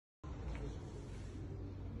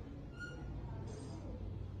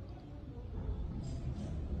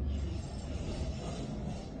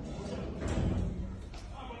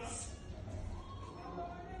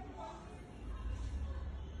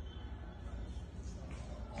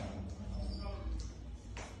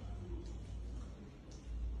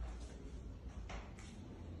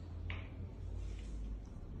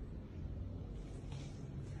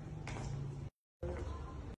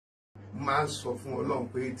máa ń sọ fún Ọlọ́run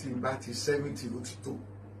pé tí n bá ti 70 ó ti tó.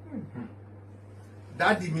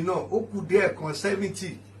 Dáàdì mi náà ó kù díẹ̀ kan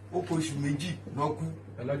 70 ó kù oṣù méjì náà kú.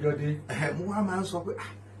 Ọlọ́jọ́ dé. Mo wá máa ń sọ pé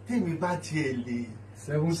tèmi bá tiẹ̀ lè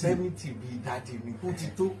 70 bíi dáàdì mi ó ti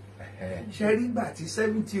tó. Ṣé rí ìgbà tí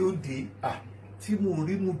 70 ó dé tí mo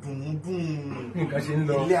rí mùdùnmùdùn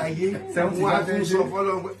ilé ayé mo wá tún sọ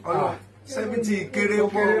fọ́lọ́run pé Ọlọ́run 70 kéré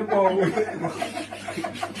pọ̀.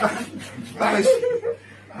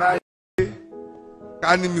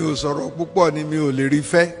 Ká ní mi ò sọ̀rọ̀ púpọ̀ ni mi ò lè rí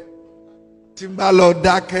fẹ́. Tí n bá lọ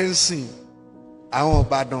dákẹ́ ń sìn, àwọn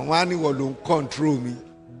Ìbàdàn wọn á níwọ̀ ló ń control mi.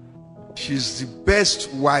 She's the best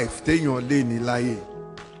wife téèyàn lè ní láyé.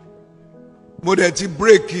 Mo dẹ̀ ti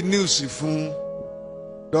break news fún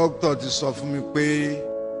dókítà ti sọ fún mi pé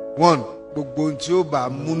one gbogbo ohun tí ó bá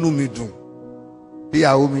múnú mi dùn bí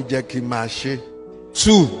ìyàwó mi jẹ́ kí n máa ṣe.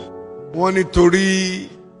 Two wọ́n nítorí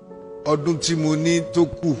ọdún tí mo ní tó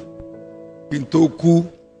kù kí n tó kú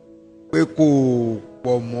pé kò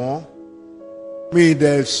pọ̀ mọ́ mi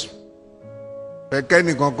dẹ̀ pẹ̀kẹ́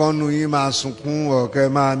nìkan kan nu yín máa sunkún ọ̀kẹ́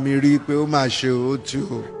máa mi rí pé ó máa ṣe ó tí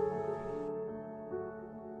o.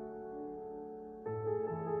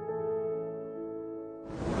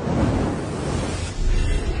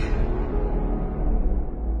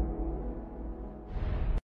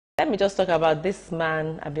 Let me just talk about this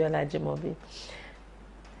man, Abiola Ajimobi.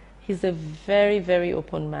 He's a very, very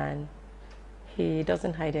open man. He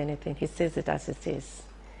doesn't hide anything. He says it as it is.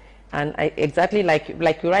 And exactly like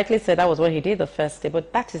you rightly said, that was what he did the first day.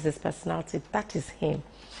 But that is his personality. That is him.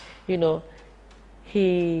 You know,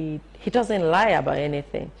 he doesn't lie about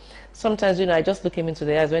anything. Sometimes, you know, I just look him into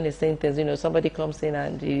the eyes when he's saying things. You know, somebody comes in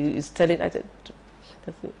and he's telling,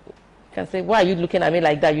 can say, why are you looking at me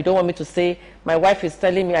like that? You don't want me to say, my wife is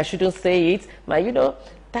telling me I shouldn't say it. You know,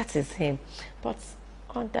 that is him. But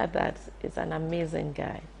under that is an amazing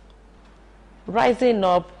guy. Rising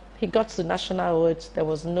up, he got to national awards. There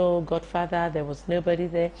was no godfather. There was nobody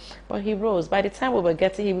there. But he rose. By the time we were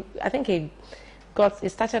getting, I think he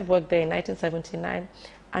started work there in 1979.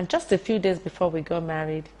 And just a few days before we got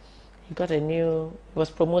married, he was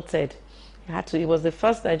promoted. He was the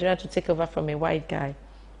first Nigerian to take over from a white guy,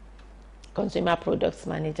 consumer products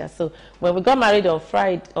manager. So when we got married on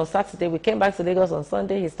Saturday, we came back to Lagos on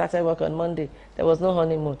Sunday. He started work on Monday. There was no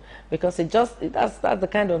honeymoon because that's the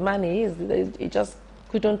kind of man he is. He just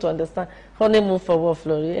couldn't understand honeymoon for what,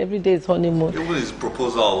 Flori? Every day is honeymoon. Even his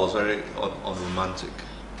proposal was very unromantic.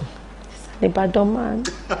 He's an Ibadan man.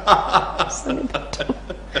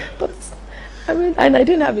 But I mean, and I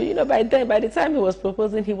didn't have it. You know, by the time he was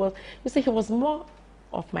proposing, he was more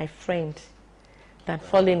of my friend than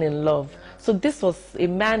falling in love. So this was a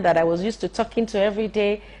man that I was used to talking to every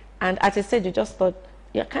day, and as I said, you just thought,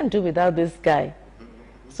 you can't do without this guy.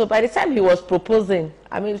 So by the time he was proposing,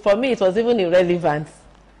 I mean, for me, it was even irrelevant,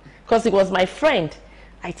 because he was my friend.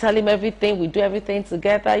 I tell him everything, we do everything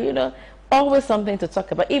together, you know, always something to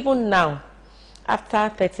talk about. Even now, after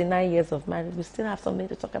 39 years of marriage, we still have something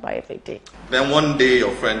to talk about every day. Then one day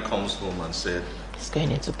your friend comes home and said, he's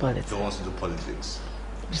going into politics. He wants to do politics.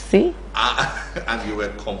 You see? And you were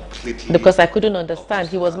completely... Because I couldn't understand.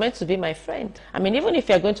 He was meant to be my friend. I mean, even if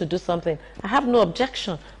you're going to do something, I have no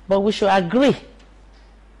objection, but we should agree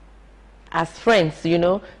as friends, you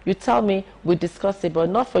know. You tell me, we discuss it, but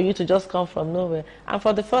not for you to just come from nowhere. And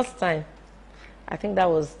for the first time, I think that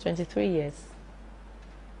was 23 years.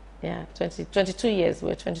 Yeah, 22 years. We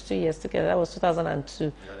were 22 years together. That was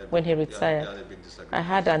 2002 when he retired.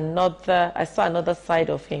 I saw another side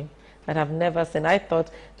of him that I've never seen. I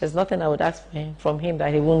thought there's nothing I would ask from him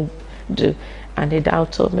that he won't do. And he now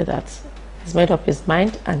told me that he's made up his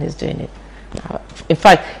mind and he's doing it. In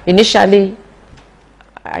fact, initially,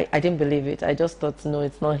 I didn't believe it. I just thought, no,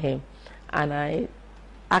 it's not him. And I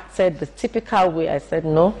acted the typical way. I said,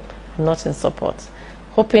 no, I'm not in support.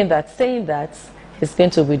 Hoping that, saying that, he's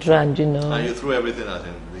going to withdraw and, you know. And you threw everything at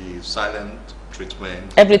him, the silent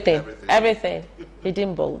treatment. Everything. He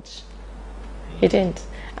didn't bulge. He didn't.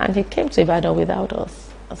 And he came to Ibadan without us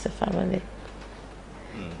as a family.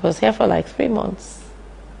 He was here for like 3 months.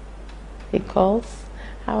 He calls,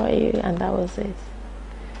 how are you? And that was it.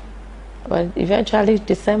 But eventually,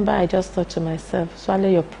 December, I just thought to myself, swallow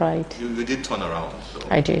your pride. You did turn around. So.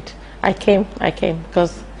 I did. I came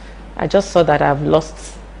because I just saw that I've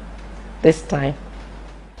lost this time.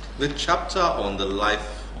 The chapter on the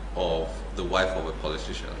life of the wife of a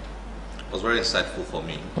politician was very insightful for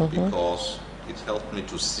me because it helped me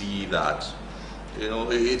to see that, you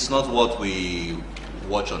know, it's not what we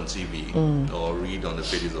watch on TV or read on the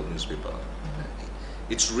pages of newspaper.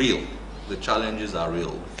 It's real. the challenges are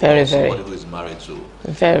real Very, for somebody very. who is married to.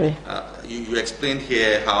 Very. You explained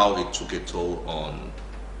here how it took a toll on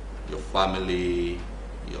your family,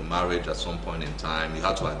 your marriage at some point in time. You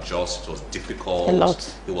had to adjust. It was difficult. A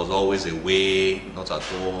lot. He was always away, not at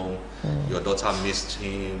home. Your daughter missed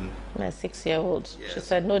him. My 6-year-old. Yes. She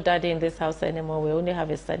said, no daddy in this house anymore. We only have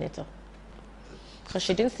a senator. So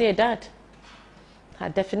she didn't see a dad. Her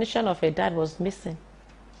definition of a dad was missing.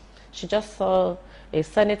 She just saw a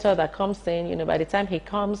senator that comes in, you know, by the time he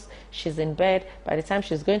comes, she's in bed. By the time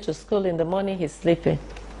she's going to school in the morning, he's sleeping.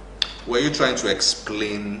 Were you trying to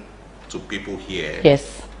explain to people here?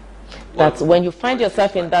 Yes. That when you find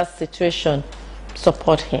yourself in that situation,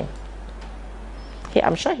 support him.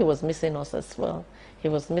 I'm sure he was missing us as well. He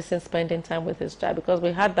was missing spending time with his child, because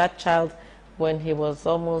we had that child when he was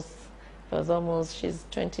almost, she's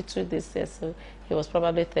 22 this year, so he was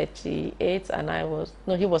probably 38 and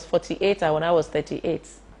he was 48 when I was 38.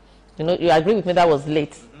 You know, you agree with me, that was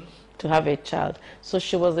late to have a child. So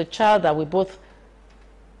she was a child that we both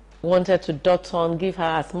wanted to dot on, give her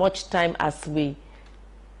as much time as we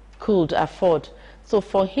could afford. So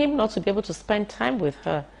for him not to be able to spend time with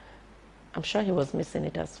her, I'm sure he was missing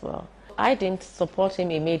it as well. I didn't support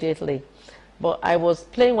him immediately, but I was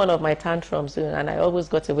playing one of my tantrums, you know, and I always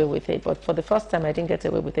got away with it. But for the first time, I didn't get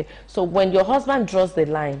away with it. So when your husband draws the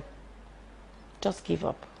line, just give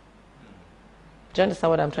up. Do you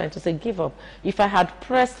understand what I'm trying to say? Give up. If I had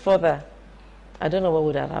pressed further, I don't know what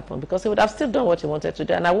would have happened, because he would have still done what he wanted to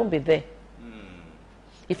do, and I won't be there.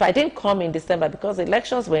 If I didn't come in December, because the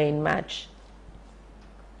elections were in March,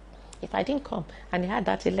 if I didn't come and he had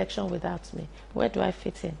that election without me, where do I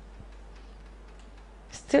fit in?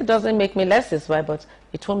 Still doesn't make me less his wife, but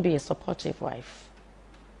it won't be a supportive wife.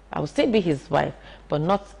 I will still be his wife, but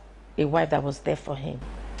not a wife that was there for him.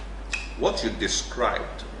 What you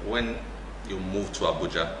described when you moved to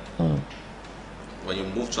Abuja, when you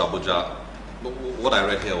moved to Abuja, what I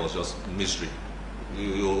read here was just misery.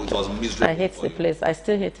 It was miserable. I hate the place. I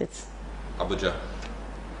still hate it. Abuja.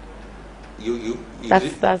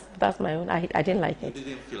 That's my own. I didn't like it. You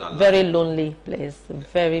didn't feel alive. Very lonely place,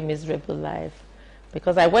 very miserable life.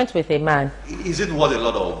 Because I went with a man. Is it what a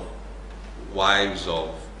lot of wives of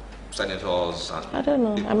senators and I don't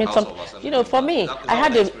know. people I mean, House of Assembly, you know, for me, I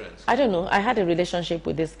had experience? I don't know. I had a relationship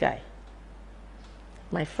with this guy.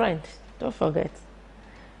 My friend. Don't forget.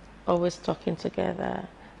 Always talking together.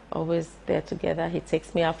 Always there together. He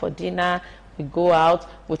takes me out for dinner. We go out.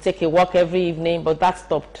 We take a walk every evening. But that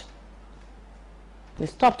stopped. It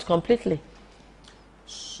stopped completely.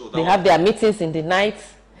 So They have their meetings in the night.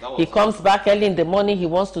 He comes back early in the morning. He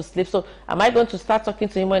wants to sleep. So am I going to start talking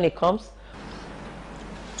to him when he comes?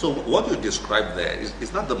 So what you described there is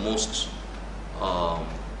that the most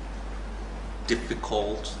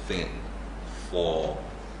difficult thing for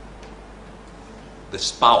the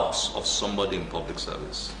spouse of somebody in public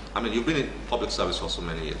service? I mean, you've been in public service for so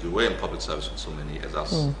many years. You were in public service for so many years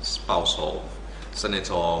as spouse of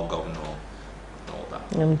senator, governor, and all that.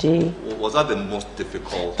 MD. Was that the most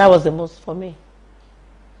difficult? That was the most for me.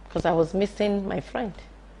 Because I was missing my friend.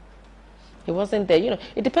 He wasn't there. You know,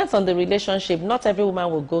 it depends on the relationship. Not every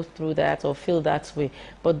woman will go through that or feel that way.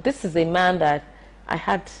 But this is a man that I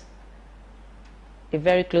had a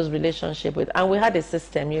very close relationship with. And we had a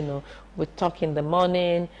system, you know. We talk in the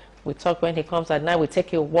morning. We talk when he comes at night. We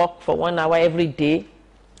take a walk for 1 hour every day.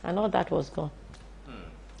 And all that was gone.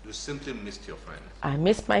 You simply missed your friend. I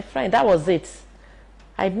missed my friend. That was it.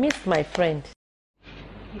 I missed my friend.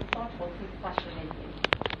 He fought for his passionately.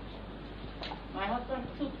 My husband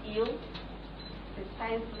took ill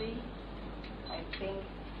precisely, I think,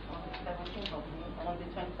 on the 17th of May, on the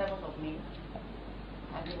 27th of May,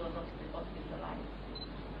 and he was hospitalized.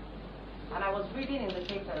 And I was reading in the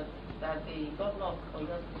papers that the governor of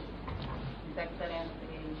Oyo, His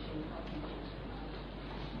Excellency,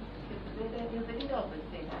 he's the leader of the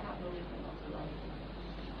state. I have no reason not to like him.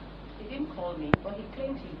 He didn't call me, but he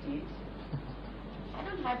claimed he did. I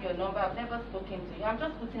don't have your number. I've never spoken to you. I'm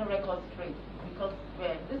just putting records straight because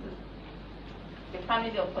this is the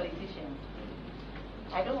family of politicians.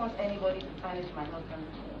 I don't want anybody to tarnish my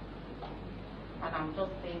husband's name. And I'm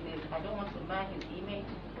just saying this. I don't want to mar his image.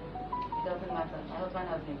 It doesn't matter. My husband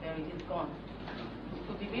has been buried. He's gone. It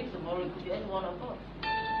could be me tomorrow. It could be any one of us.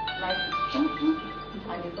 Life is short,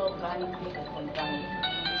 and it's all vanity and vanity.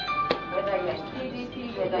 Whether you're in PDP,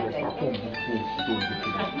 whether you're in NDP,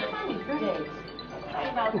 my husband is dead.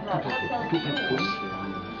 Right out loud, what else do you do?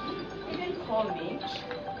 He didn't call me.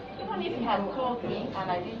 Even if he had called me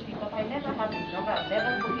and I didn't pick up, I never have his number. I've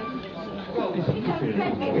never spoken to him. He can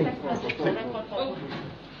send me a text message for record purposes.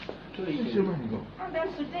 And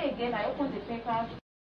then today again, I opened the paper